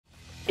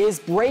Is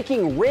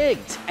braking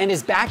rigged? And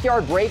is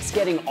Backyard Brakes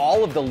getting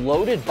all of the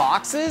loaded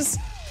boxes?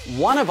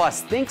 One of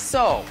us thinks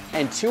so,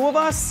 and two of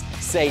us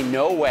say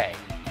no way.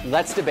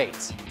 Let's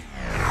debate.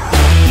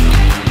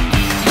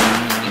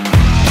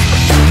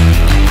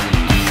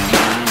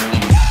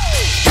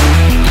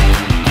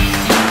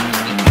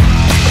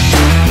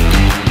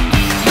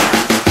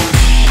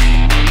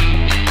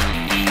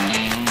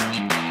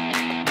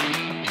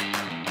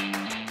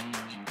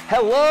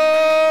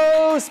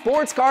 Hello,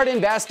 sports card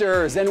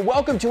investors, and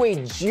welcome to a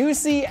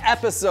juicy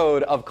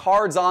episode of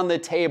Cards on the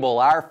Table,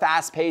 our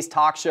fast-paced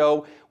talk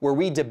show where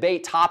we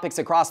debate topics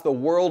across the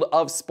world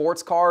of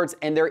sports cards,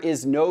 and there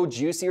is no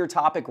juicier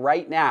topic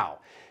right now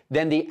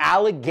than the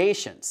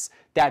allegations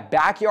that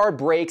Backyard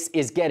Brakes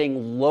is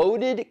getting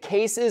loaded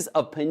cases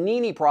of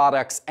Panini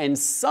products and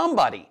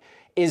somebody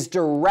is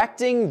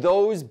directing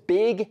those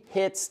big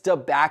hits to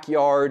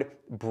Backyard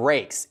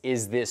Brakes.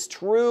 Is this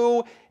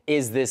true?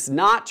 Is this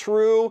not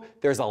true?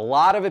 There's a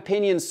lot of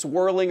opinions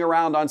swirling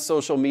around on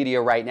social media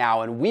right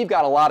now, and we've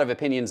got a lot of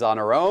opinions on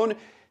our own.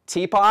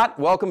 Teapot,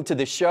 welcome to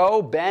the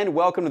show. Ben,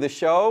 welcome to the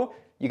show.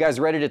 You guys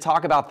ready to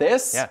talk about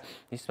this? Yeah.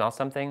 You smell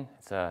something?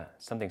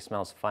 Something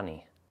smells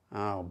funny.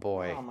 Oh,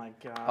 boy. Oh, my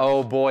gosh.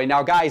 Oh, boy.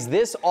 Now, guys,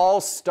 this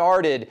all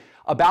started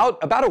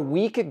about a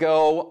week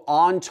ago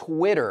on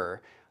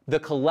Twitter. The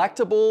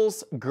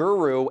collectibles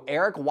guru,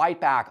 Eric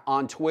Whiteback,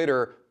 on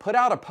Twitter, put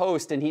out a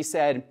post, and he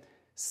said,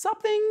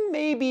 something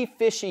may be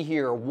fishy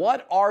here.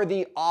 What are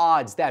the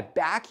odds that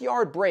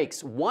Backyard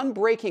Brakes, one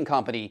braking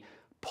company,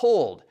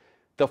 pulled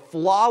the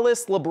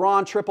flawless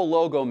LeBron triple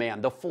logo man,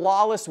 the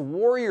flawless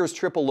Warriors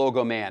triple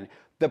logo man,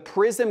 the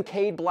Prism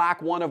Cade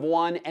Black 1 of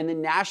 1, and the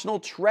National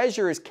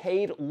Treasures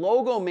Cade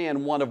logo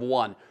man 1 of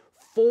 1.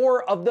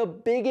 Four of the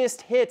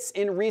biggest hits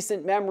in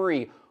recent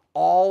memory,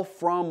 all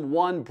from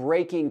one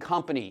braking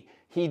company.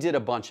 He did a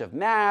bunch of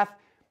math.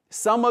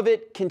 Some of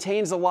it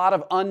contains a lot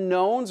of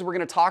unknowns. We're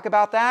going to talk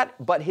about that.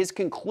 But his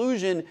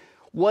conclusion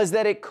was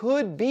that it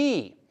could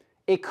be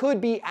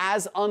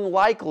as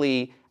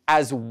unlikely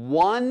as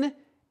 1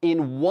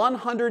 in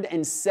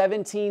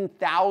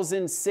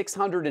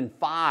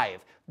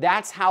 117,605.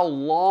 That's how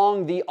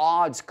long the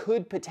odds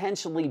could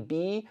potentially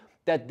be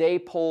that they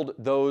pulled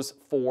those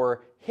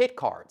four hit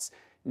cards.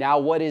 Now,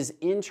 what is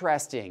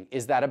interesting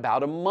is that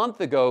about a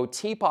month ago,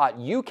 Teapot,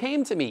 you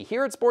came to me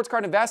here at Sports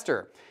Card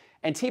Investor,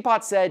 and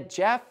Teapot said,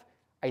 Jeff,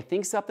 I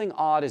think something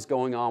odd is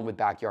going on with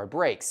Backyard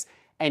Brakes.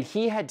 And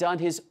he had done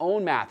his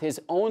own math,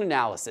 his own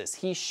analysis.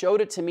 He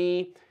showed it to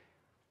me.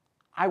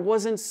 I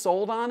wasn't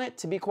sold on it,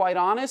 to be quite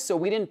honest, so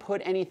we didn't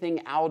put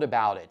anything out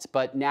about it.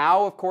 But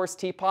now, of course,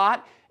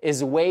 Teapot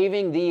is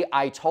waving the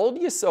I told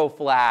you so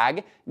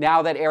flag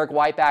now that Eric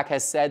Whiteback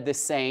has said the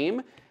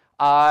same.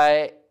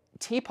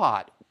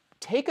 Teapot,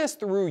 take us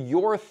through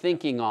your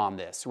thinking on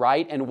this,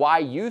 right? And why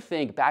you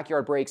think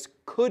Backyard Brakes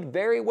could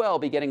very well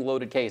be getting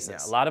loaded cases.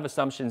 Yeah, a lot of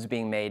assumptions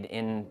being made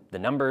in the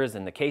numbers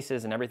and the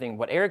cases and everything.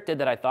 What Eric did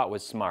that I thought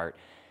was smart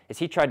is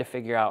he tried to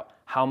figure out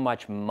how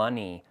much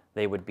money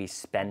they would be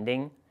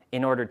spending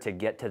in order to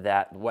get to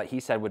that, what he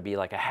said would be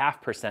like a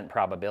 0.5%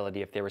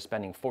 probability if they were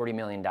spending $40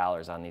 million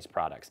on these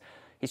products.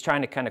 He's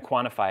trying to kind of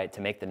quantify it to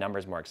make the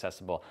numbers more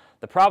accessible.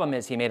 The problem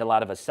is he made a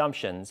lot of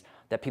assumptions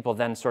that people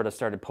then sort of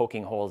started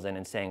poking holes in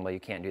and saying, well, you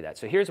can't do that.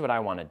 So here's what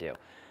I want to do.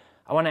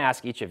 I want to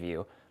ask each of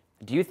you,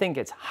 do you think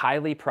it's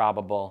highly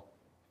probable,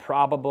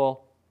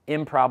 probable,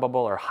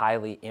 improbable, or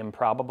highly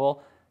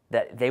improbable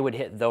that they would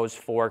hit those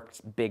four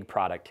big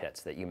product hits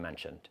that you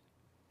mentioned?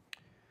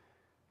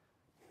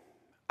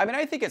 I mean,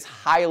 I think it's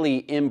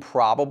highly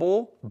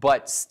improbable,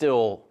 but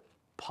still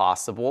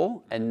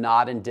possible and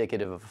not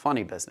indicative of a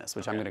funny business,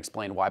 which I'm going to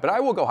explain why, but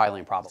I will go highly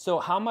improbable. So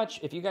how much,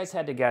 if you guys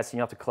had to guess, and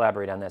you have to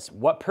collaborate on this,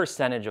 what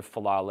percentage of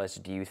flawless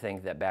do you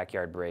think that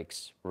Backyard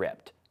Brakes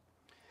ripped?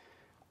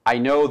 I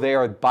know they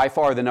are by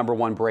far the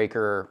 #1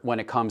 breaker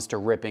when it comes to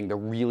ripping the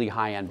really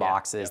high-end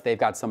boxes. They've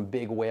got some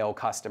big whale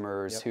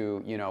customers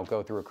who, you know,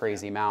 go through a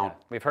crazy amount. Yeah.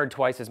 We've heard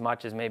twice as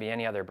much as maybe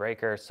any other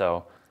breaker,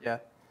 so. Yeah.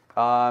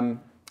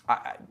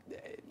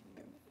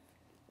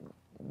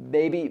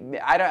 Maybe,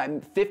 I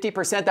don't,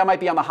 50%, that might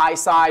be on the high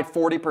side,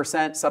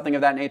 40%, something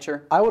of that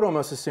nature. I would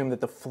almost assume that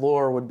the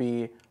floor would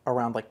be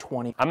around like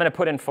 20. I'm going to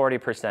put in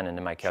 40%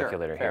 into my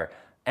calculator here.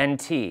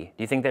 NT, do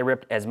you think they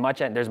ripped as much?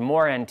 There's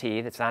more NT.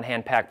 It's not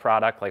hand-packed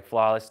product like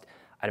Flawless.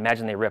 I'd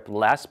imagine they ripped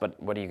less, but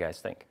what do you guys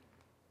think?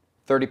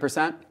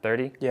 30%?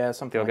 30? Yeah,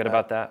 something Feel like good that.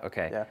 about that?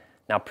 Okay. Yeah.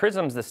 Now,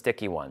 Prism's the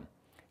sticky one.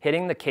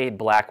 Hitting the Cade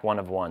Black 1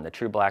 of 1, the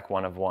true black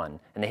 1 of 1,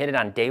 and they hit it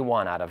on day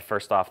one out of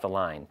first off the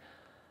line.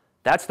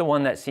 That's the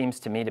one that seems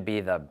to me to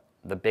be the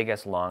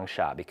biggest long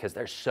shot because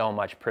there's so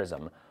much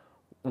Prism.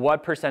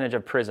 What percentage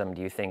of Prism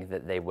do you think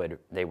that they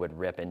would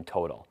rip in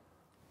total?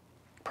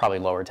 Probably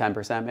lower,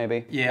 10%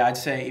 maybe? Yeah, I'd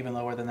say even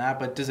lower than that,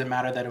 but does it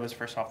matter that it was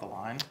first off the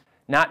line?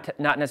 Not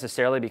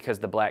necessarily because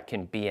the black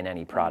can be in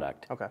any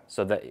product. Okay.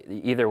 So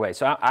either way.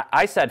 So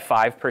I said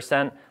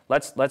 5%.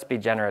 Let's be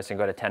generous and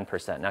go to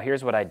 10%. Now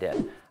here's what I did.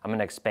 I'm going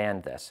to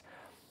expand this.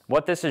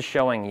 What this is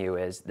showing you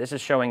is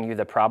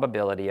the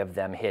probability of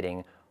them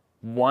hitting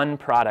one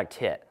product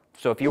hit.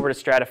 So if you were to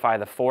stratify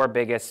the four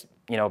biggest,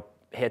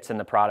 hits in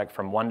the product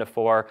from 1 to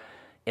 4.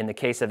 In the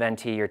case of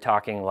NT, you're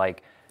talking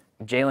like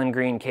Jalen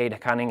Green, Cade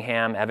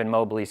Cunningham, Evan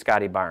Mobley,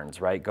 Scotty Barnes,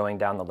 right? Going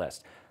down the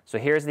list. So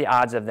here's the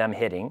odds of them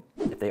hitting.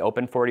 If they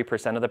open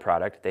 40% of the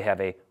product, they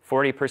have a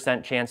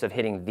 40% chance of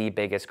hitting the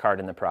biggest card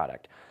in the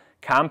product.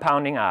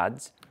 Compounding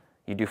odds,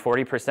 you do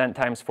 40%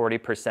 times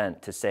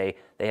 40% to say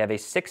they have a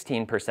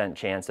 16%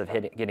 chance of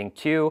getting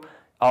 2,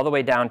 all the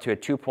way down to a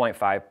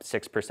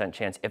 2.56%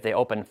 chance if they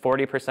open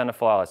 40% of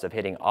Flawless of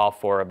hitting all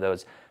 4 of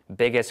those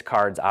biggest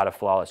cards out of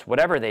Flawless.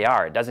 Whatever they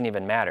are, it doesn't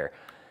even matter.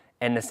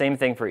 And the same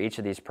thing for each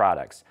of these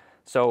products.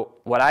 So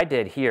what I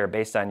did here,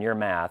 based on your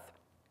math,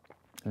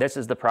 this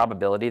is the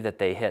probability that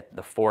they hit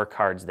the 4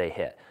 cards they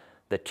hit.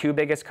 The 2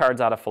 biggest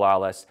cards out of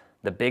Flawless,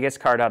 the biggest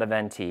card out of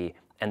NT,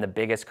 and the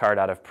biggest card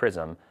out of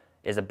Prism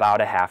is about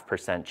a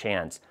 0.5%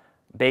 chance,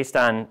 based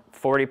on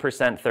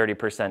 40%,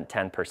 30%,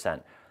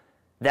 10%.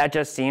 That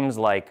just seems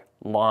like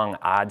long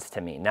odds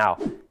to me. Now,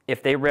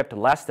 if they ripped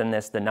less than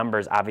this, the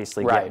numbers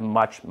obviously get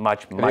much lower.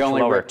 They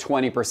only ripped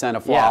 20%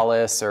 of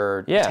Flawless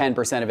or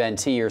 10% of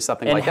NT or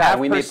something like that.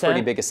 We made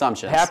pretty big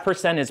assumptions.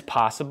 0.5% is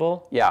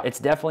possible. Yeah. It's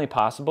definitely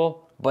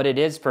possible, but it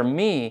is, for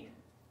me,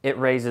 it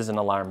raises an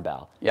alarm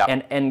bell. Yeah.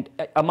 And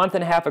a month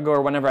and a half ago,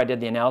 or whenever I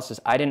did the analysis,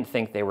 I didn't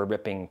think they were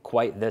ripping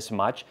quite this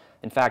much.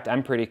 In fact,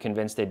 I'm pretty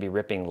convinced they'd be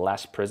ripping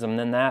less Prism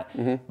than that.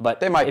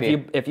 But they might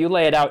be. If you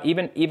lay it out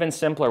even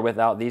simpler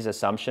without these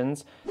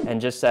assumptions,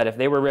 and just said if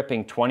they were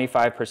ripping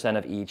 25%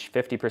 of each,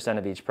 50%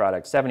 of each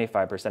product,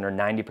 75% or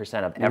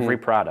 90% of every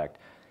product,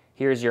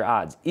 here's your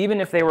odds. Even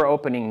if they were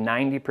opening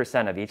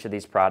 90% of each of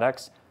these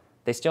products,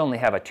 they still only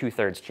have a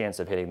 2/3 chance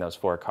of hitting those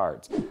 4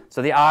 cards.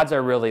 So the odds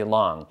are really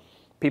long.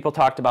 People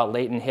talked about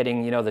Leighton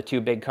hitting, the 2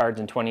 big cards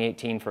in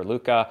 2018 for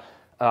Luka.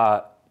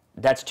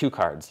 That's 2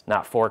 cards,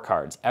 not 4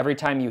 cards. Every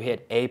time you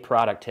hit a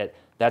product hit,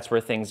 that's where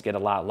things get a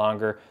lot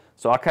longer.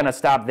 So I'll kind of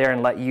stop there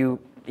and let you,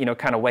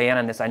 kind of weigh in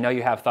on this. I know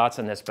you have thoughts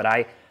on this, but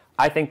I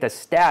think the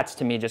stats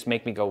to me just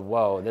make me go,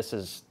 whoa, this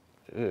is,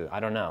 I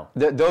don't know.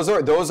 Those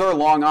are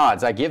long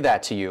odds. I give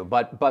that to you.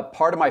 But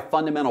part of my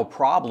fundamental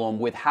problem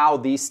with how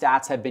these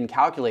stats have been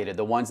calculated,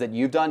 the ones that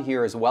you've done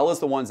here as well as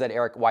the ones that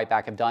Eric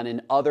Whiteback have done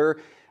in other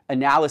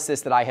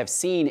analysis that I have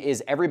seen,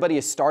 is everybody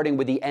is starting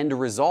with the end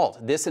result.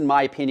 This, in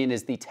my opinion,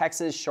 is the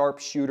Texas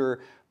sharpshooter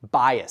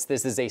bias.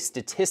 This is a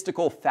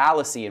statistical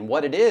fallacy, and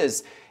what it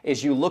is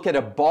you look at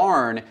a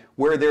barn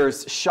where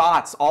there's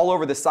shots all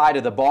over the side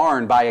of the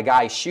barn by a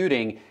guy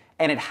shooting,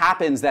 and it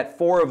happens that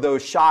 4 of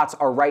those shots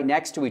are right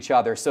next to each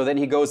other. So then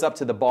he goes up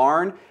to the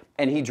barn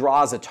and he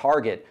draws a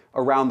target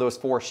around those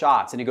 4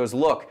 shots, and he goes,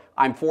 look,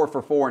 I'm 4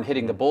 for 4 and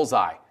hitting the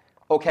bullseye.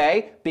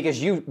 Okay?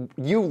 Because you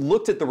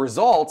looked at the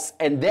results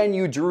and then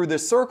you drew the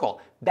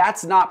circle.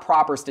 That's not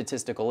proper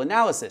statistical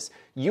analysis.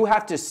 You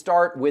have to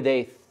start with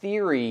a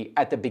theory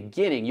at the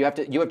beginning. You have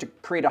to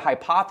create a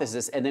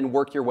hypothesis and then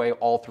work your way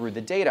all through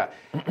the data.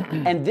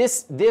 And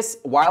this,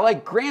 while I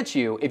grant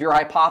you, if your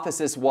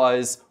hypothesis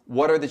was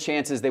what are the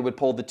chances they would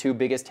pull the 2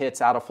 biggest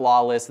hits out of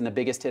Flawless and the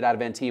biggest hit out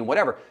of NT and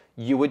whatever,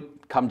 you would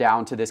come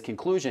down to this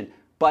conclusion.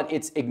 But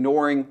it's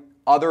ignoring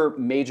other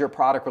major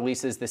product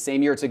releases the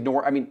same year. It's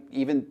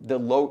even the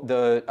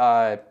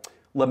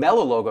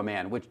LaMelo logo,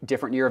 man, which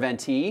different year of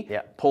NT,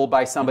 pulled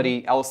by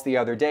somebody else the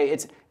other day.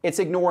 It's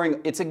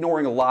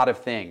ignoring a lot of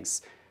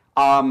things.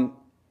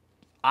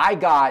 I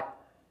got,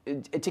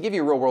 to give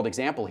you a real world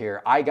example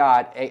here, I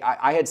got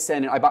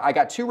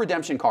 2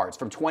 redemption cards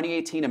from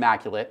 2018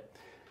 Immaculate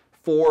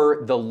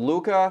for the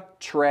Luka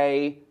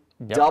Trey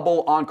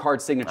double on card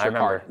signature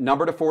card,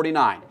 number to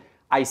 49.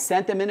 I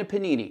sent them in a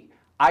Panini.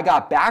 I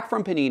got back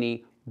from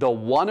Panini the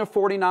 1 of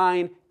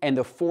 49 and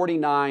the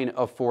 49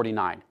 of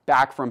 49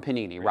 back from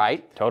Panini,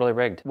 right? Totally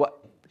rigged.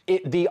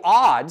 The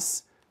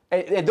odds,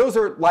 and those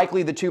are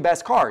likely the 2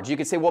 best cards. You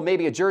could say, well,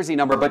 maybe a jersey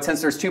number, but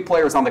since there's 2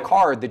 players on the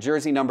card, the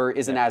jersey number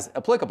isn't as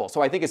applicable.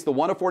 So I think it's the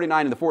 1 of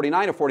 49 and the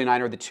 49 of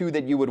 49 are the 2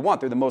 that you would want.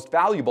 They're the most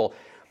valuable.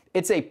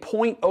 It's a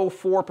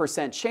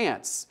 0.04%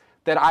 chance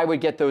that I would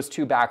get those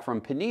 2 back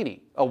from Panini,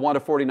 a 1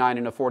 of 49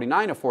 and a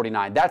 49 of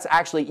 49. That's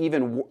actually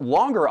even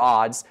longer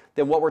odds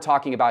than what we're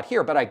talking about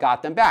here, but I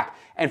got them back.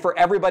 And for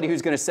everybody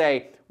who's going to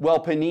say,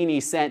 well,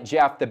 Panini sent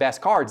Jeff the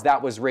best cards,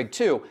 that was rigged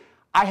too.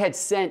 I had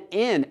sent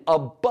in a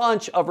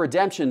bunch of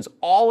redemptions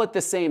all at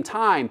the same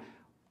time.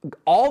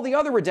 All the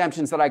other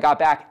redemptions that I got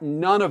back,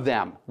 none of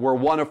them were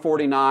 1 of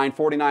 49,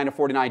 49 of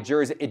 49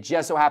 jersey. It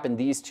just so happened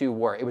these 2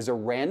 were. It was a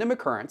random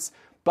occurrence,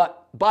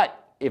 but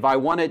if I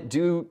want to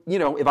do,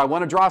 if I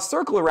want to draw a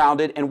circle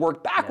around it and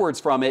work backwards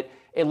from it,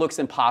 it looks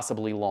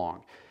impossibly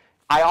long.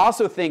 I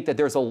also think that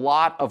there's a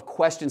lot of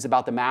questions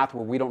about the math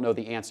where we don't know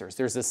the answers.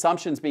 There's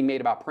assumptions being made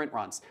about print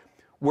runs.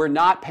 We're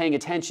not paying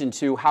attention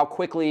to how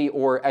quickly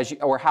or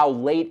how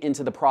late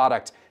into the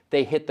product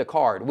they hit the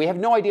card. We have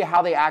no idea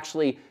how they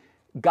actually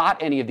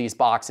got any of these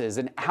boxes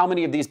and how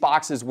many of these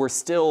boxes were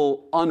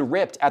still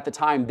unripped at the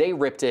time they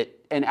ripped it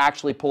and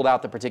actually pulled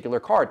out the particular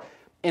card.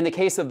 In the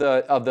case of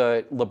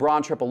the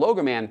LeBron triple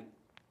logo man,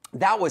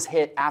 that was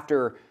hit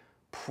after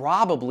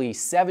probably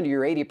 70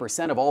 or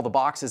 80% of all the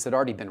boxes had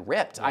already been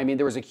ripped. I mean,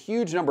 there was a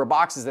huge number of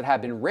boxes that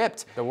had been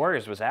ripped. The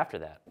Warriors was after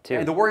that, too.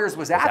 And the Warriors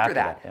was after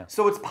that. Yeah.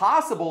 So it's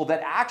possible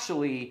that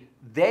actually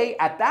they,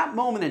 at that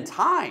moment in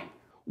time,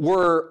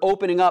 were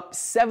opening up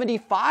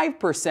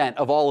 75%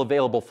 of all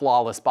available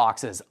flawless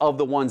boxes of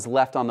the ones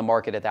left on the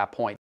market at that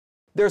point.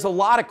 There's a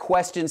lot of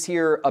questions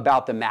here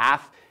about the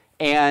math.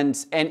 And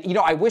you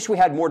know, I wish we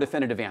had more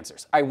definitive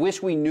answers. I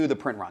wish we knew the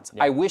print runs.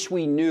 I wish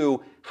we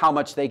knew how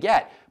much they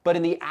get. But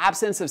in the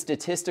absence of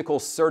statistical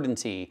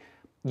certainty,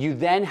 you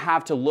then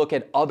have to look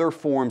at other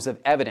forms of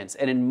evidence.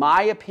 And in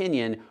my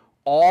opinion,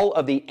 all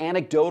of the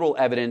anecdotal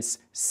evidence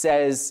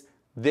says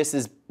this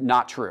is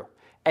not true.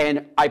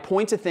 And I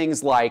point to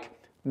things like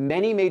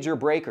many major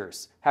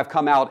breakers have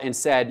come out and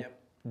said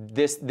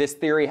this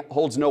theory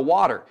holds no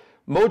water.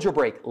 Mojo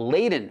Break,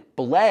 Layden,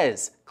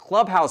 Blaze,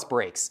 Clubhouse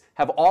Breaks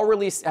have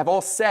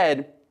all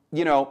said,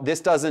 you know,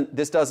 this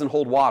doesn't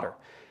hold water.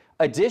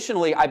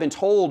 Additionally, I've been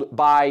told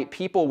by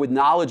people with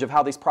knowledge of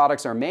how these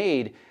products are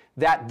made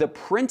that the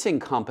printing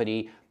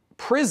company,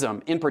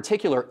 Prism in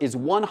particular, is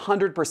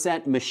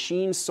 100%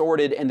 machine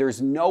sorted and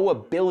there's no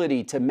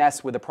ability to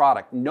mess with the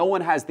product. No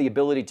one has the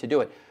ability to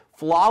do it.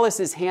 Flawless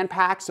is hand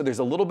packed, so there's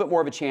a little bit more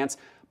of a chance,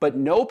 but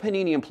no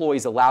Panini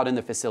employees allowed in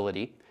the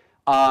facility.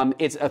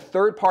 It's a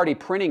third-party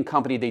printing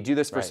company. They do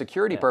this for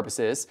security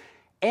purposes.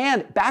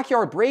 And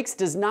Backyard Breaks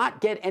does not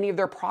get any of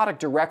their product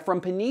direct from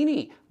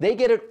Panini. They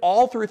get it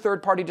all through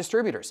third-party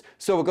distributors.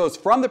 So it goes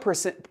from the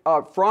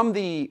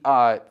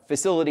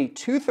facility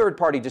to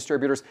third-party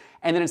distributors,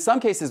 and then in some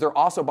cases they're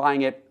also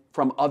buying it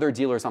from other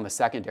dealers on the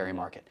secondary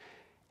market.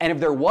 And if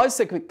there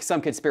was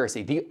some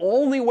conspiracy, the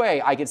only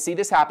way I could see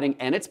this happening,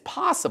 and it's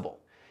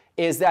possible,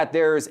 is that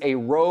there's a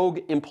rogue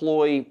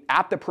employee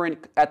at the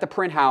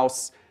print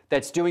house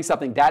that's doing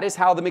something. That is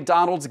how the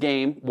McDonald's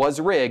game was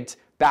rigged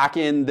back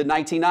in the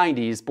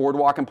 1990s,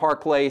 Boardwalk and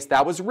Park Place.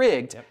 That was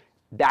rigged.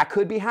 That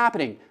could be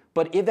happening.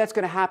 But if that's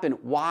going to happen,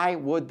 why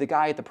would the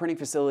guy at the printing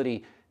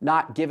facility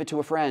not give it to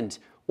a friend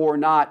or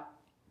not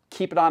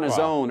keep it on his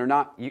own or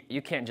not?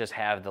 You can't just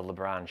have the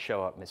LeBron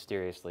show up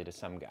mysteriously to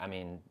some guy. I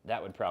mean,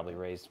 that would probably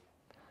raise,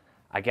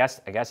 I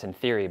guess in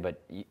theory,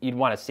 but you'd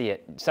want to see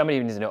it. Somebody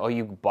needs to know, oh,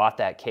 you bought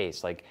that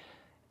case. Like,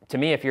 to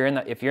me, if you're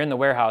in the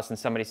warehouse and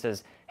somebody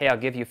says, hey, I'll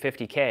give you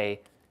 $50K,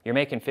 you're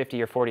making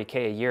 $50 or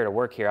 $40K a year to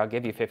work here, I'll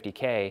give you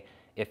 $50K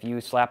if you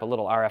slap a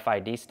little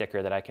RFID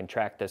sticker that I can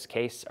track this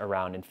case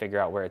around and figure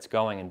out where it's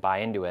going and buy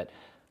into it.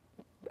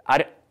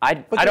 I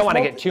don't want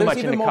to get too much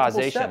into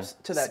causation.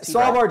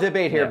 Solve our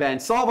debate here, Ben.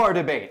 Solve our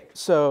debate.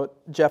 So,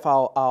 Jeff,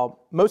 I'll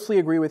mostly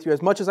agree with you.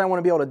 As much as I want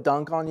to be able to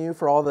dunk on you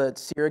for all the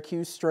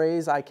Syracuse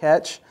strays I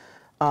catch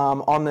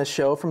on this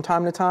show from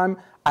time to time,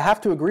 I have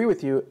to agree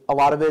with you. A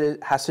lot of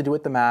it has to do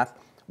with the math.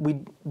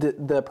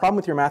 The problem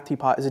with your math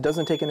teapot is it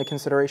doesn't take into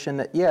consideration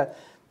that,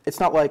 it's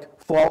not like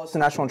Flawless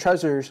and National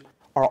Treasures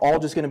are all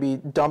just going to be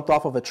dumped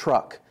off of a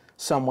truck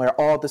somewhere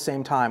all at the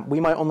same time. We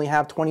might only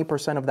have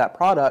 20% of that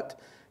product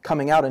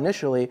coming out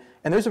initially,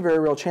 and there's a very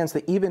real chance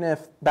that even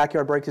if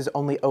Backyard Breaks is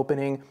only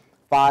opening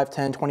 5,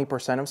 10,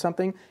 20% of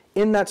something,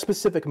 in that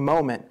specific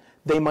moment,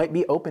 they might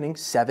be opening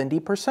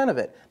 70% of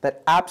it.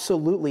 That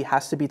absolutely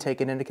has to be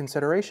taken into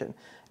consideration.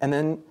 And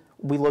then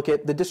we look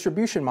at the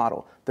distribution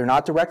model. They're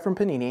not direct from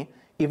Panini.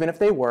 Even if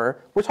they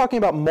were, we're talking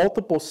about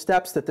multiple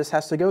steps that this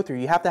has to go through.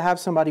 You have to have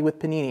somebody with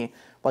Panini,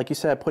 like you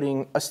said,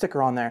 putting a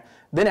sticker on there.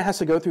 Then it has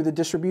to go through the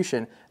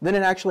distribution. Then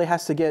it actually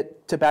has to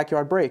get to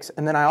Backyard Breaks.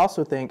 And then I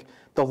also think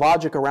the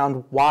logic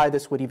around why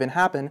this would even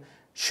happen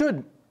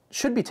should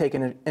be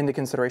taken into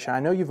consideration. I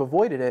know you've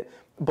avoided it,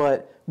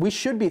 but we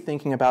should be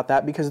thinking about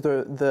that because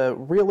the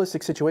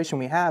realistic situation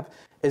we have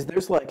is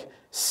there's like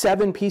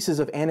 7 pieces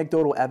of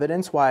anecdotal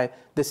evidence why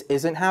this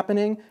isn't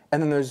happening,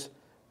 and then there's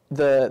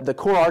the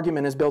core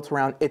argument is built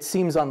around it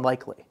seems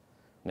unlikely,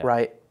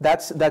 right?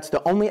 That's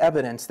the only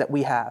evidence that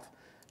we have.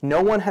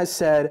 No one has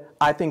said,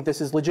 I think this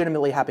is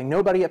legitimately happening.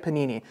 Nobody at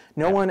Panini.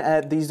 No one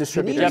at these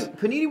distributors.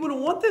 Panini wouldn't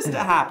want this to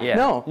happen. Yeah.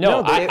 No,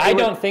 I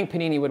don't think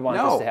Panini would want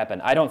this to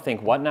happen. I don't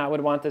think Whatnot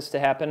would want this to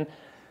happen.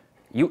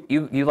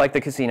 You like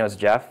the casinos,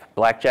 Jeff,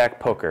 blackjack,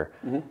 poker.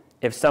 Mm-hmm.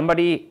 If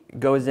somebody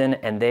goes in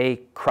and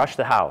they crush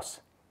the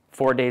house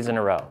 4 days in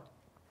a row,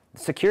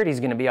 security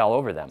is going to be all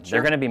over them. Sure.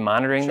 They're going to be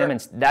monitoring them,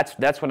 and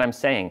that's what I'm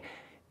saying.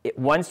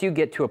 Once you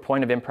get to a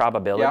point of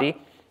improbability,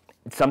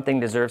 something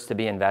deserves to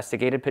be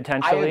investigated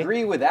potentially. I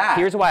agree with that.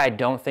 Here's why I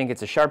don't think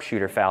it's a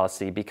sharpshooter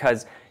fallacy,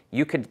 because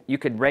you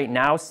could right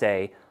now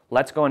say,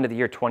 let's go into the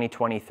year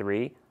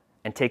 2023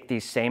 and take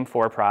these same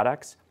 4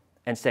 products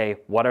and say,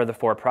 what are the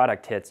 4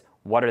 product hits?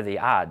 What are the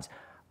odds?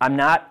 I'm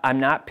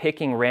not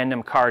picking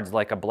random cards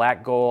like a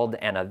black gold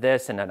and a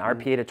this and an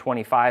RPA to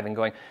 25 and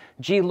going,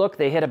 gee, look,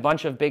 they hit a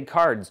bunch of big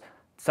cards.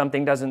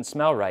 Something doesn't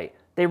smell right.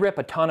 They rip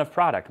a ton of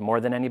product,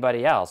 more than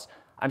anybody else.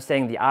 I'm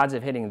saying the odds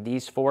of hitting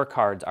these 4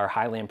 cards are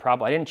highly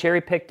improbable. I didn't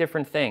cherry pick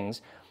different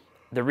things.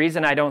 The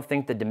reason I don't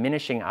think the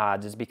diminishing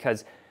odds is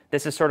because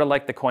this is sort of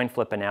like the coin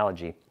flip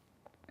analogy.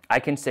 I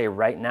can say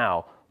right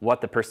now what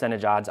the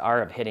percentage odds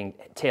are of hitting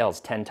tails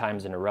 10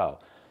 times in a row.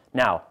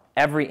 Now,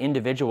 every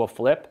individual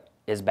flip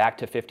is back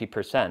to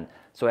 50%.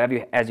 So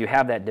as you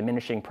have that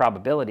diminishing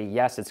probability,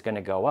 yes, it's going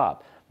to go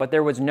up. But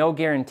there was no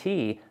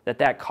guarantee that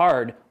that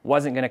card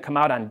wasn't going to come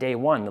out on day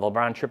one, the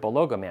LeBron triple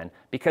logo man,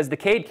 because the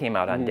Cade came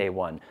out on day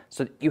one.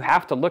 So you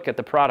have to look at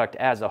the product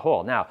as a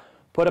whole. Now,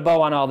 put a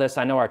bow on all this.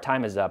 I know our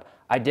time is up.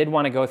 I did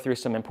want to go through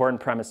some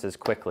important premises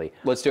quickly.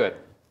 Let's do it.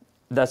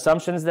 The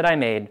assumptions that I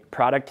made,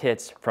 product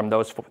hits from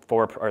those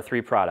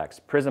three products,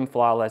 Prism,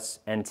 Flawless,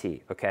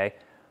 NT, okay?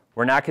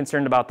 We're not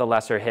concerned about the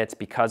lesser hits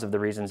because of the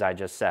reasons I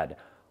just said.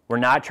 I'm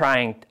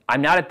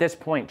not at this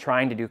point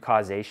trying to do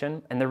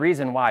causation, and the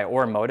reason why,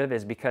 or motive,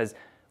 is because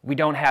we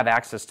don't have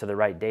access to the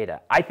right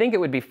data. I think it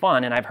would be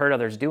fun, and I've heard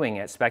others doing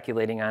it,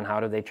 speculating on how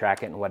do they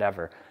track it and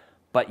whatever,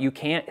 but you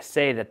can't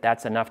say that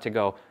that's enough to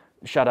go,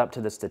 shut up to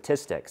the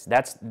statistics.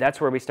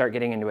 That's where we start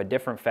getting into a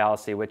different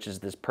fallacy, which is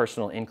this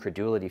personal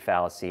incredulity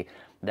fallacy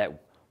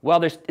that,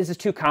 well, this is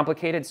too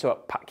complicated, so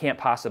it can't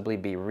possibly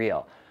be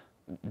real.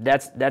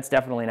 That's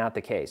definitely not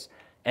the case.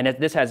 And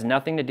this has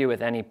nothing to do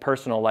with any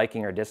personal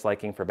liking or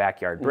disliking for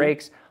backyard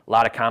breaks. A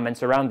lot of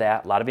comments around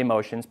that, a lot of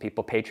emotions,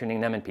 people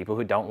patroning them and people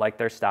who don't like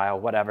their style,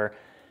 whatever.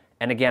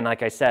 And again,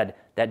 like I said,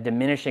 that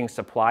diminishing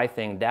supply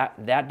thing,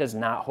 that does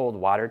not hold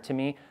water to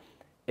me.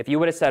 If you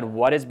would have said,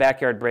 what is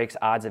backyard breaks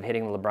odds of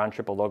hitting the LeBron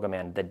triple logo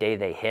man the day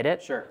they hit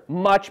it? Sure.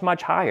 Much,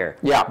 much higher.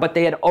 Yeah. But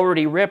they had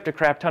already ripped a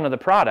crap ton of the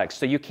products.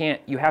 So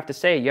you have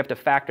to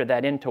factor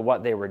that into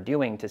what they were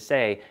doing to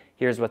say,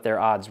 here's what their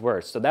odds were.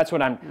 So that's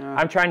what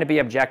I'm trying to be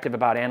objective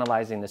about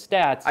analyzing the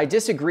stats. I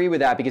disagree with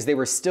that because they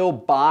were still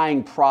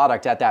buying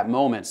product at that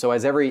moment. So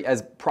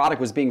as product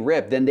was being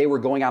ripped, then they were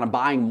going out and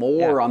buying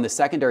more on the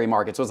secondary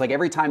market. So it's like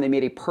every time they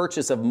made a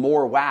purchase of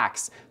more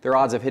wax, their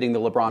odds of hitting the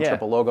LeBron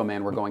triple logo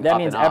man were going up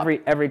and up. That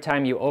means every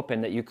time you open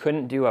that you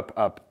couldn't do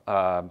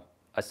a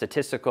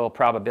statistical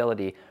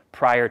probability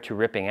prior to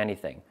ripping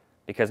anything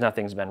because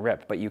nothing's been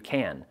ripped. But you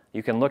can.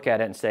 You can look at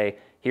it and say,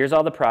 here's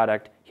all the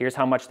product, here's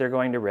how much they're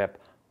going to rip,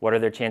 what are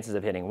their chances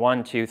of hitting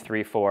 1, 2,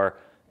 3, 4,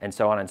 and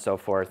so on and so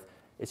forth.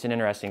 It's an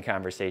interesting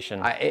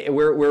conversation.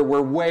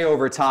 We're way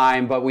over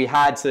time, but we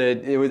had to,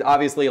 it was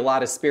obviously a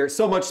lot of spirit,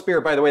 so much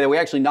spirit, by the way, that we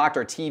actually knocked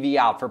our TV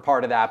out for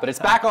part of that, but it's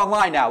back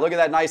online now. Look at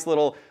that nice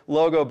little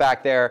logo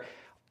back there.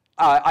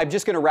 I'm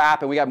just going to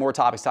wrap, and we got more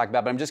topics to talk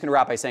about, but I'm just going to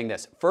wrap by saying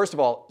this. First of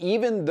all,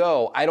 even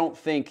though I don't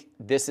think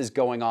this is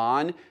going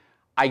on,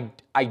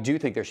 I do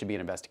think there should be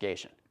an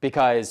investigation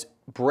because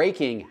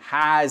breaking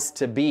has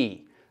to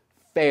be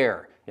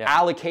fair. Yeah.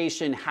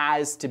 Allocation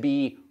has to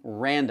be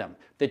random.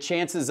 The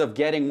chances of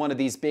getting one of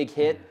these big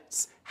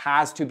hits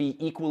has to be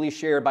equally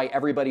shared by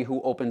everybody who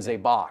opens a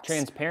box.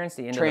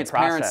 Transparency into the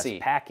process,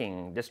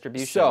 packing,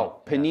 distribution.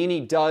 So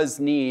Panini does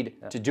need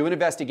to do an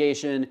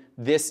investigation.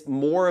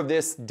 More of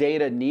this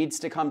data needs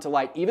to come to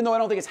light. Even though I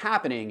don't think it's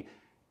happening,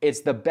 it's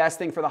the best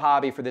thing for the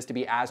hobby for this to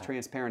be as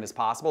transparent as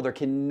possible. There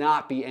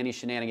cannot be any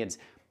shenanigans.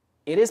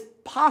 It is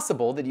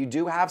possible that you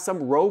do have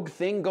some rogue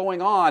thing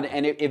going on,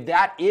 and if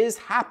that is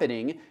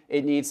happening,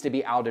 it needs to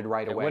be outed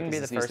right away. It wouldn't be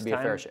the first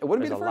time. It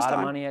wouldn't be the first time. There's a lot of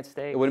money at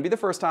stake. It wouldn't be the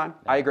first time.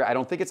 I agree. I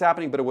don't think it's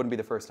happening, but it wouldn't be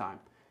the first time.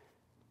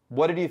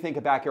 What did you think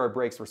of Backyard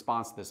Break's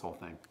response to this whole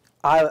thing?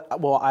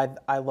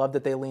 I love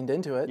that they leaned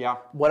into it. Yeah.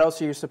 What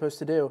else are you supposed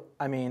to do?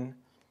 I mean,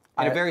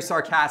 in a very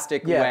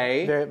sarcastic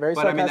way, very but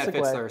sarcastic I mean that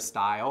fits way. their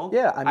style.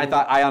 Yeah,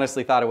 I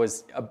honestly thought it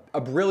was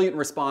a brilliant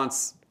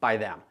response by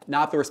them.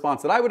 Not the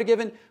response that I would have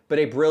given, but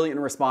a brilliant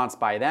response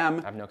by them.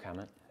 I have no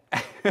comment.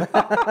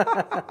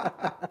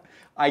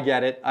 I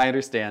get it. I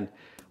understand.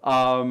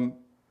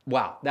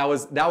 Wow, that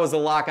was a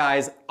lot,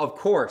 guys. Of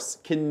course,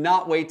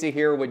 cannot wait to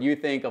hear what you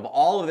think of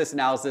all of this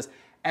analysis.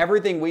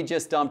 Everything we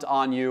just dumped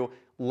on you.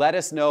 Let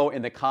us know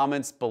in the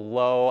comments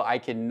below. I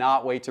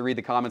cannot wait to read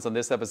the comments on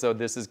this episode.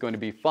 This is going to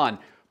be fun.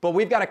 But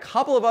we've got a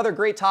couple of other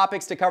great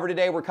topics to cover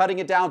today. We're cutting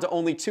it down to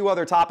only 2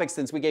 other topics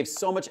since we gave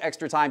so much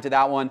extra time to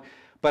that one.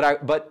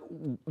 But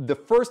the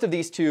first of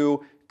these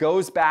 2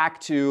 goes back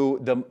to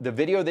the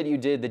video that you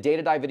did, the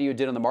data dive video you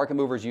did on the Market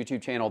Movers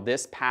YouTube channel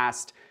this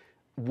past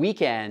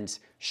weekend.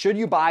 Should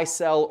you buy,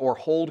 sell, or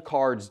hold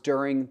cards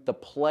during the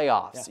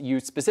playoffs? Yeah. You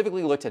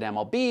specifically looked at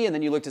MLB, and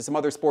then you looked at some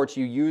other sports.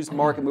 You used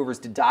Market Movers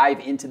to dive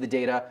into the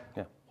data.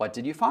 Yeah. What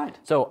did you find?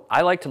 So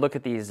I like to look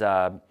at these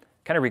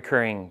kind of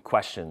recurring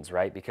questions,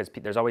 right? Because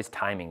there's always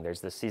timing.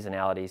 There's the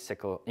seasonality,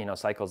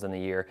 cycles in the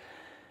year.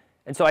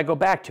 And so I go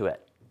back to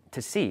it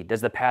to see,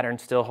 does the pattern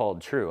still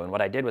hold true? And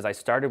what I did was I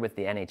started with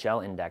the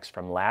NHL index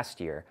from last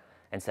year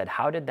and said,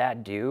 how did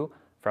that do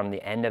from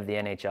the end of the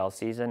NHL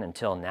season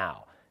until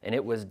now? And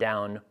it was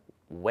down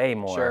way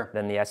more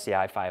than the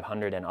SCI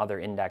 500 and other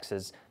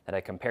indexes that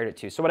I compared it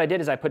to. So what I did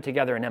is I put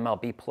together an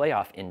MLB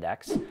playoff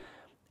index,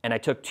 and I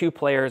took 2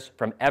 players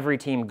from every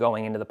team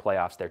going into the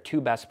playoffs, their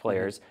 2 best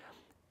players,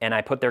 and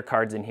I put their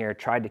cards in here,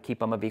 tried to keep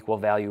them of equal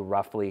value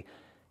roughly,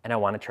 and I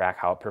want to track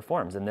how it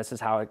performs. And this is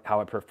how it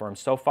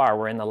performs so far.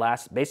 We're in the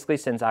last, basically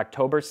since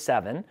October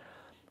 7,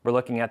 we're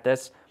looking at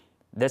this.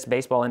 This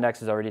baseball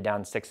index is already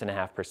down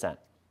 6.5%.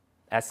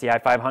 SCI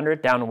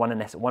 500 down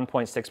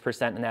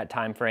 1.6% in that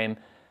time frame,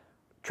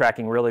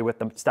 tracking really with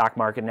the stock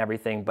market and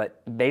everything,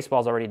 but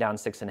baseball's already down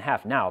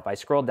 6.5%. Now, if I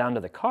scroll down to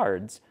the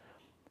cards,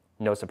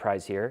 No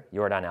surprise here.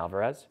 Jordan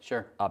Alvarez,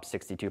 Sure. up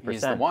 62%.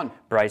 He's the one.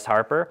 Bryce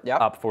Harper, Yep.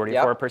 up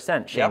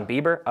 44%. Shane Yep.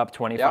 Bieber, up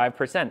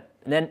 25%.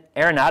 And then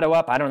Arenado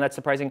up. I don't know, that's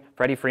surprising.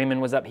 Freddie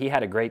Freeman was up. He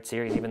had a great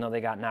series, even though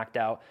they got knocked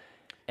out.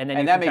 And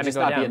then that may just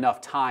not be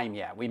enough time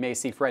yet. We may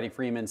see Freddie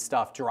Freeman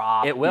stuff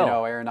drop. It will.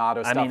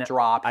 Arenado stuff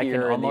drop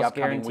here in the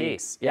upcoming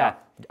weeks. Yeah.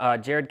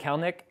 Jared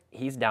Kelenic,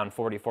 he's down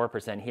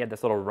 44%. He had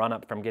this little run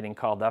up from getting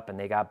called up, and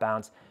they got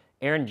bounced.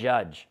 Aaron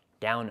Judge,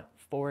 down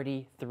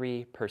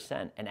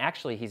 43%. And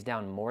actually, he's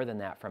down more than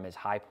that from his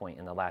high point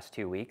in the last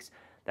 2 weeks.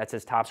 That's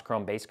his Topps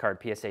Chrome base card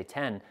PSA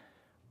 10.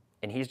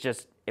 And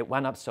it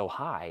went up so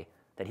high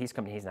that he's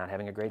not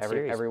having a great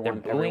series. They're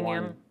booing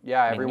him.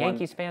 Yeah, everyone.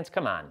 Yankees fans,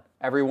 come on.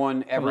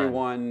 Everyone,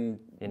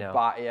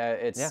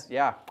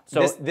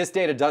 So this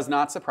data does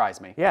not surprise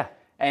me. Yeah.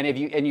 And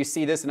you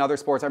see this in other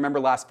sports. I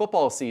remember last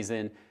football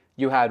season,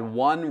 you had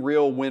one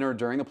real winner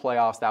during the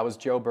playoffs. That was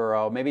Joe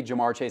Burrow. Maybe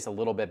Jamar Chase a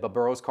little bit, but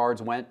Burrow's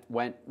cards went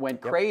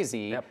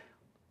crazy. Yep.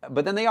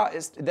 But then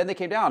they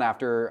came down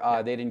after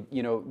they didn't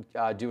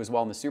do as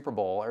well in the Super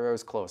Bowl. Or it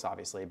was close,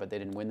 obviously, but they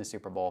didn't win the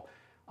Super Bowl.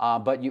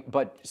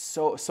 But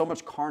so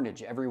much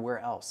carnage everywhere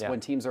else. Yeah. When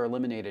teams are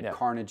eliminated,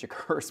 carnage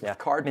occurs with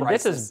card This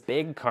prices. is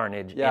big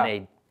carnage in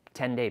a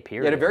 10-day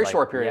period. In a very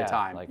short period of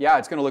time.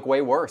 It's going to look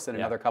way worse in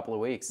another couple of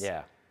weeks.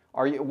 Yeah.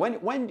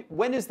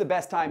 When is the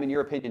best time, in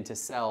your opinion, to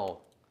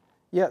sell?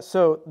 Yeah,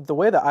 so the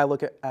way that I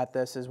look at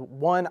this is,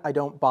 one, I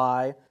don't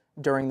buy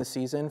during the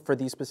season for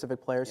these specific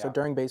players. Yeah. So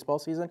during baseball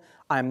season,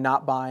 I'm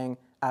not buying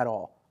at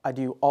all. I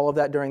do all of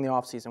that during the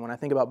offseason. When I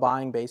think about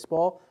buying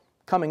baseball,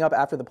 coming up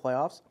after the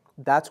playoffs,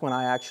 that's when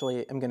I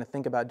actually am going to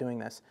think about doing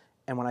this.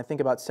 And when I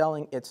think about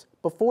selling, it's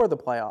before the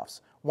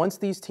playoffs. Once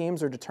these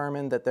teams are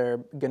determined that they're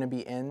going to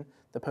be in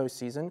the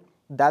postseason,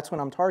 that's when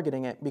I'm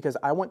targeting it, because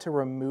I want to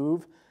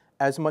remove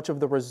as much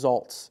of the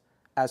results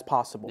as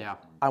possible. Yeah.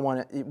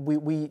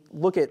 We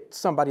look at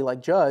somebody like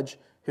Judge,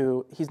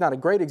 who he's not a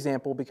great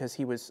example because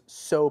he was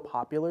so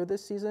popular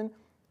this season,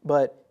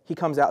 but he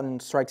comes out and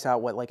strikes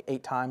out,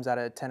 8 times out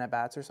of 10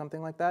 at-bats or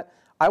something like that.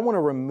 I want to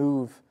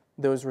remove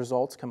those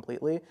results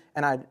completely,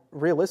 and I'd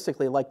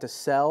realistically like to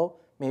sell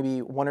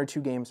maybe 1 or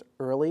 2 games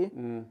early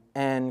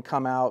and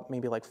come out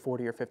maybe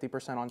 40 or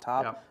 50% on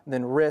top,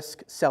 than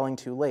risk selling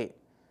too late.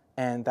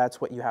 And that's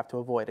what you have to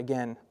avoid.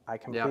 Again, I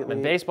completely...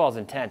 But baseball's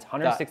intense.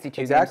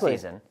 162 game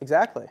season.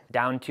 Exactly.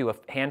 Down to a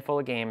handful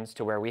of games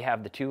to where we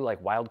have the 2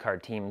 wild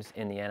card teams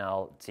in the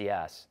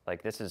NLCS.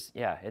 This is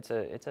it's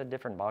a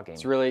different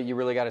ballgame. You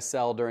really got to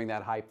sell during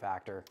that hype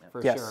factor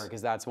for sure,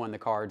 because that's when the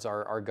cards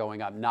are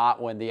going up,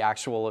 not when the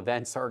actual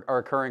events are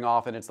occurring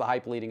off, and it's the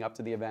hype leading up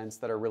to the events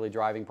that are really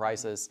driving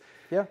prices.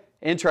 Yeah.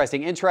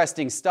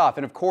 Interesting stuff.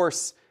 And of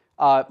course,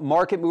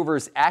 Market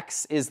Movers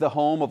X is the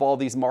home of all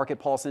these market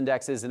pulse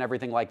indexes and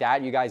everything like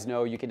that. You guys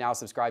know you can now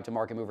subscribe to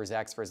Market Movers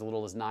X for as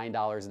little as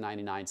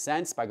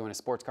 $9.99 by going to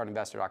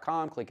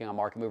sportscardinvestor.com, clicking on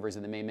Market Movers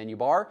in the main menu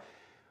bar.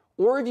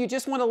 Or if you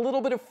just want a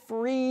little bit of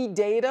free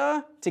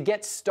data to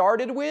get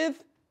started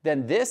with,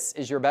 then this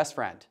is your best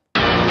friend.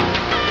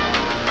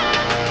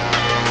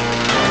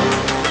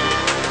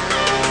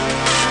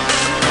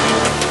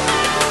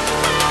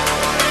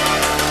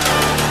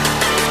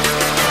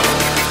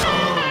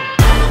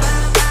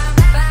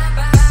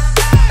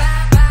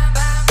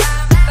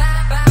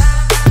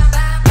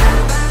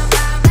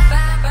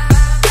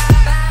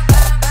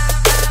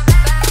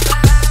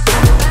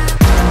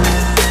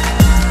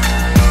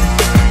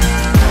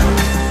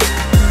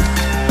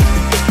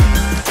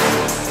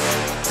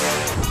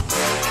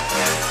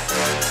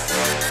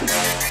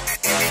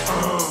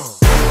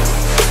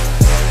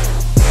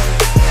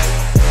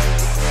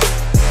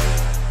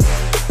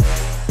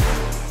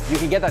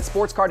 Get that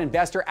Sports Card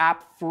Investor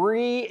app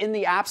free in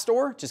the App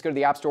Store. Just go to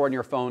the App Store on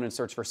your phone and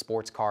search for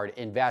Sports Card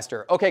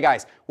Investor. Okay,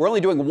 guys, we're only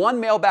doing one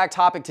mailbag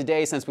topic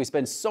today since we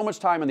spend so much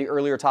time on the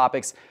earlier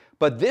topics,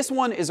 but this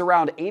one is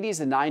around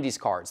 80s and 90s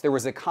cards. There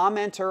was a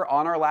commenter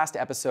on our last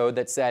episode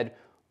that said,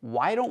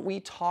 why don't we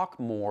talk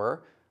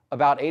more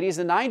about 80s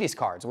and 90s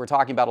cards? We're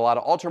talking about a lot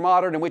of ultra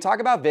modern and we talk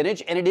about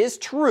vintage, and it is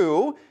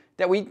true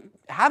that we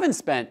haven't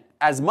spent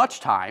as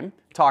much time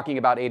talking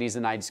about 80s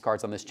and 90s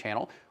cards on this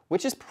channel,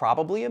 which is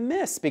probably a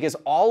miss, because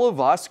all of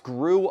us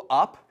grew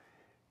up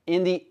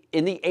in the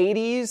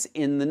 80s,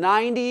 in the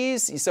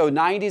 90s. So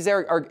 90s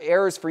are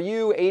eras for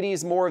you,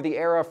 80s more of the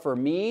era for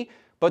me.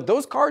 But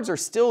those cards are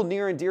still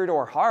near and dear to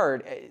our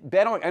heart.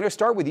 Ben, I'm going to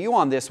start with you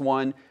on this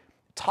one.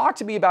 Talk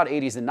to me about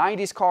 80s and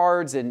 90s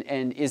cards, and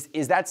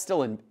is that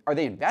still are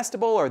they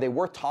investable? Are they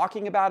worth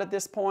talking about at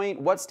this point?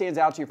 What stands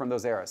out to you from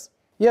those eras?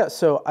 Yeah,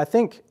 so I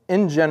think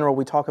in general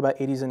we talk about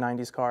 80s and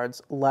 90s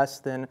cards less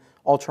than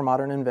ultra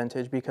modern and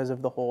vintage because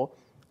of the whole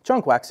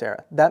junk wax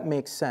era. That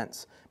makes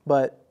sense,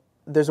 but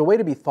there's a way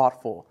to be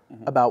thoughtful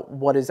about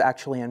what is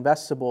actually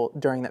investable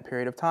during that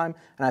period of time,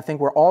 and I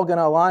think we're all going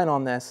to align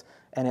on this,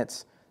 and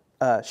it's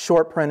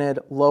short printed,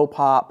 low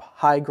pop,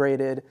 high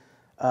graded,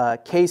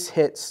 case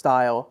hit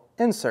style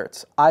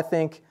inserts. I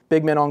think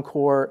Big Men on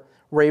Court,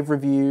 Rave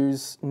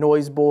Reviews,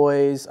 Noise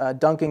Boys,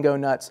 Dunk and Go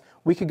Nuts,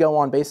 we could go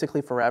on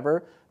basically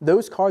forever.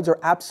 Those cards are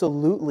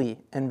absolutely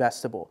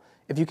investable.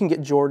 If you can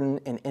get Jordan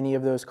in any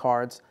of those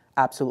cards,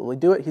 absolutely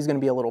do it. He's going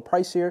to be a little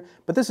pricier,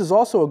 but this is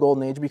also a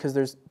golden age because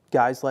there's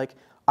guys like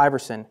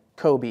Iverson,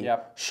 Kobe,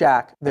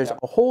 Shaq. There's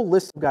a whole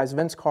list of guys,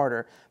 Vince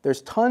Carter.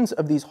 There's tons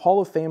of these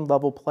Hall of Fame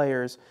level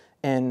players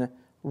in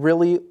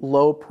really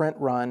low print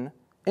run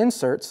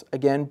inserts.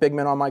 Again, big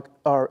men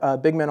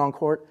on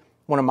court.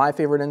 One of my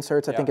favorite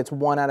inserts. I think it's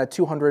 1 out of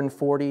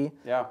 240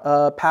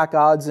 pack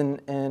odds in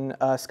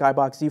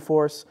Skybox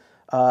Z-Force.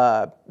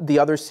 The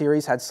other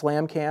series had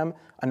Slam Cam,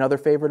 another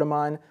favorite of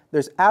mine.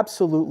 There's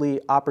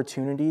absolutely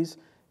opportunities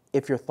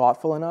if you're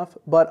thoughtful enough,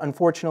 but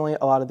unfortunately,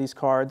 a lot of these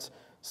cards,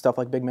 stuff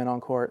like Big Men on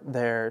Court,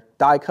 they're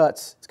die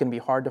cuts. It's going to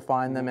be hard to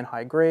find them in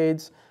high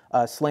grades.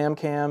 Slam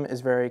Cam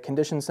is very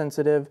condition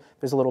sensitive.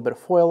 There's a little bit of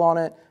foil on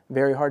it.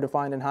 Very hard to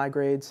find in high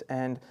grades.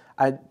 And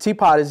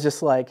Teapot is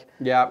just like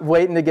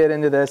waiting to get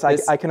into this.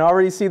 I can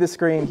already see the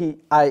screen.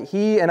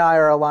 He and I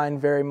are aligned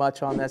very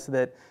much on this.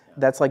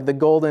 That's like the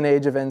golden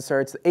age of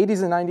inserts. The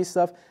 80s and 90s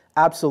stuff,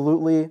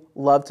 absolutely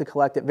love to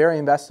collect it. Very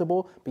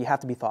investable, but you have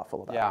to be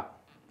thoughtful about it.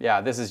 Yeah,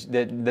 this is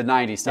the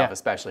 90s stuff,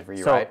 especially for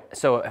you, right?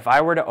 So if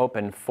I were to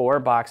open 4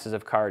 boxes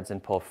of cards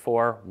and pull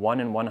 4 1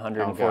 in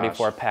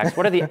 144 packs,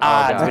 what are the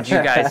odds would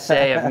you guys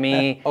say of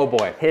me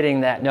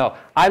hitting that? No,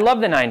 I love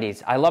the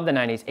 90s. I love the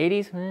 90s.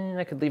 80s,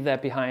 I could leave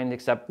that behind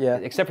except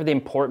for the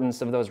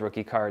importance of those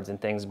rookie cards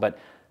and things. But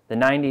the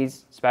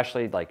 90s,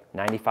 especially like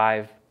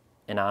 95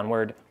 and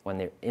onward, when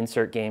the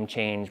insert game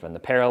changed, when the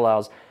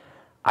parallels,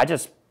 I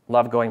just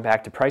love going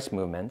back to price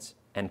movements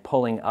and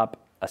pulling up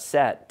a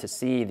set to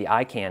see the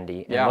eye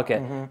candy and look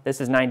at,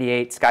 this is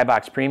 98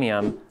 Skybox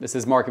Premium. This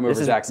is Market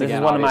Movers X again, This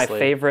is one of my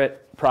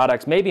favorite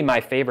products, maybe my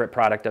favorite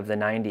product of the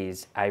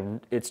 90s.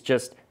 It's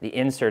just, the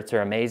inserts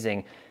are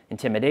amazing.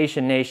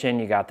 Intimidation Nation,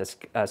 you got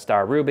the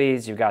Star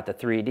Rubies, you got the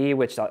 3D,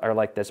 which are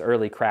like this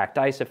early cracked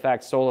ice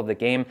effect, Soul of the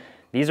Game.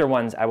 These are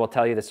ones, I will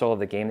tell you, the Soul of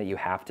the Game that you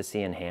have to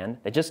see in hand.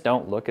 They just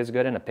don't look as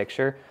good in a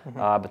picture,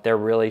 but they're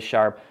really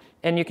sharp.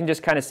 And you can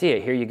just kind of see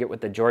it. Here you get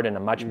with the Jordan a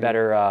much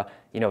better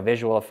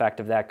visual effect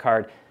of that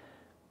card.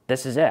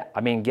 This is it.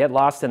 I mean, get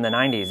lost in the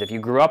 90s. If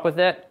you grew up with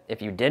it,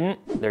 if you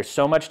didn't, there's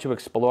so much to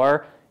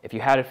explore. If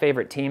you had a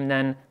favorite team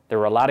then, there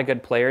were a lot of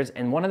good players.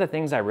 And one of the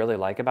things I really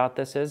like about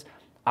this is,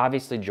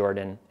 obviously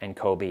Jordan and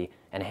Kobe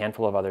and a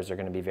handful of others are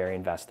going to be very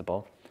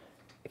investable.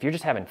 If you're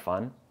just having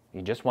fun,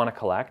 you just want to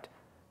collect,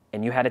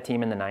 and you had a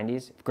team in the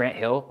 90s, if Grant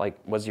Hill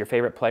was your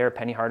favorite player,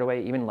 Penny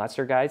Hardaway, even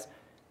lesser guys,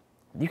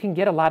 you can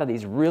get a lot of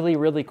these really,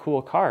 really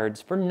cool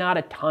cards for not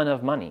a ton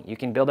of money. You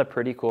can build a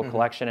pretty cool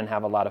collection and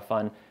have a lot of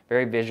fun.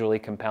 Very visually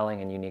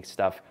compelling and unique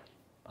stuff.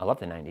 I love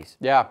the 90s.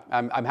 Yeah,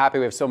 I'm happy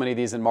we have so many of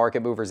these in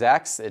Market Movers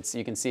X.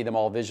 You can see them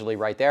all visually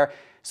right there.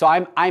 So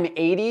I'm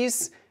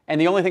 80s,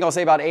 and the only thing I'll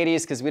say about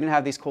 80s, because we didn't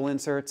have these cool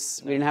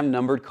inserts, we didn't have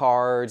numbered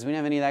cards, we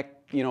didn't have any of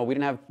that,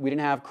 we didn't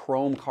have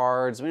chrome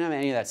cards, we didn't have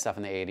any of that stuff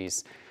in the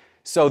 80s.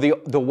 So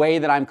the way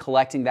that I'm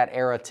collecting that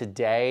era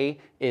today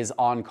is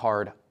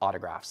on-card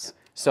autographs.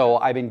 So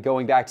I've been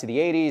going back to the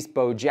 80s,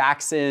 Bo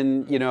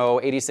Jackson,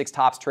 86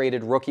 Topps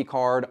traded rookie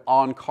card,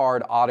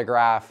 on-card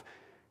autograph.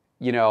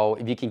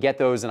 If you can get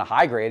those in a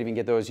high grade, if you can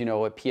get those,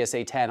 a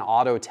PSA 10,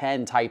 Auto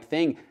 10 type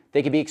thing,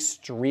 they can be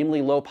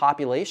extremely low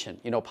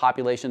population,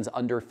 populations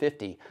under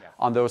 50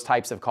 on those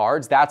types of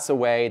cards. That's the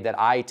way that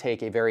I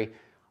take a very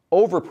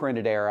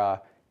overprinted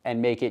era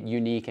and make it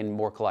unique and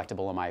more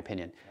collectible, in my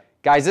opinion.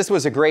 Guys, this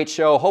was a great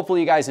show.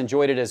 Hopefully you guys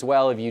enjoyed it as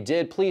well. If you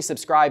did, please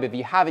subscribe if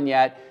you haven't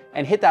yet,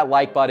 and hit that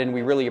like button.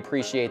 We really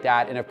appreciate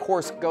that. And of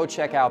course, go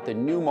check out the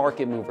new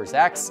Market Movers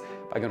X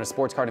by going to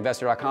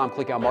sportscardinvestor.com,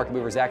 click on Market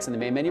Movers X in the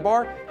main menu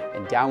bar,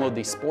 and download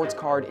the Sports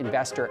Card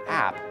Investor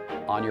app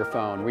on your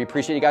phone. We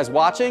appreciate you guys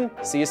watching.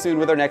 See you soon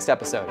with our next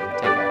episode.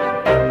 Take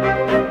care.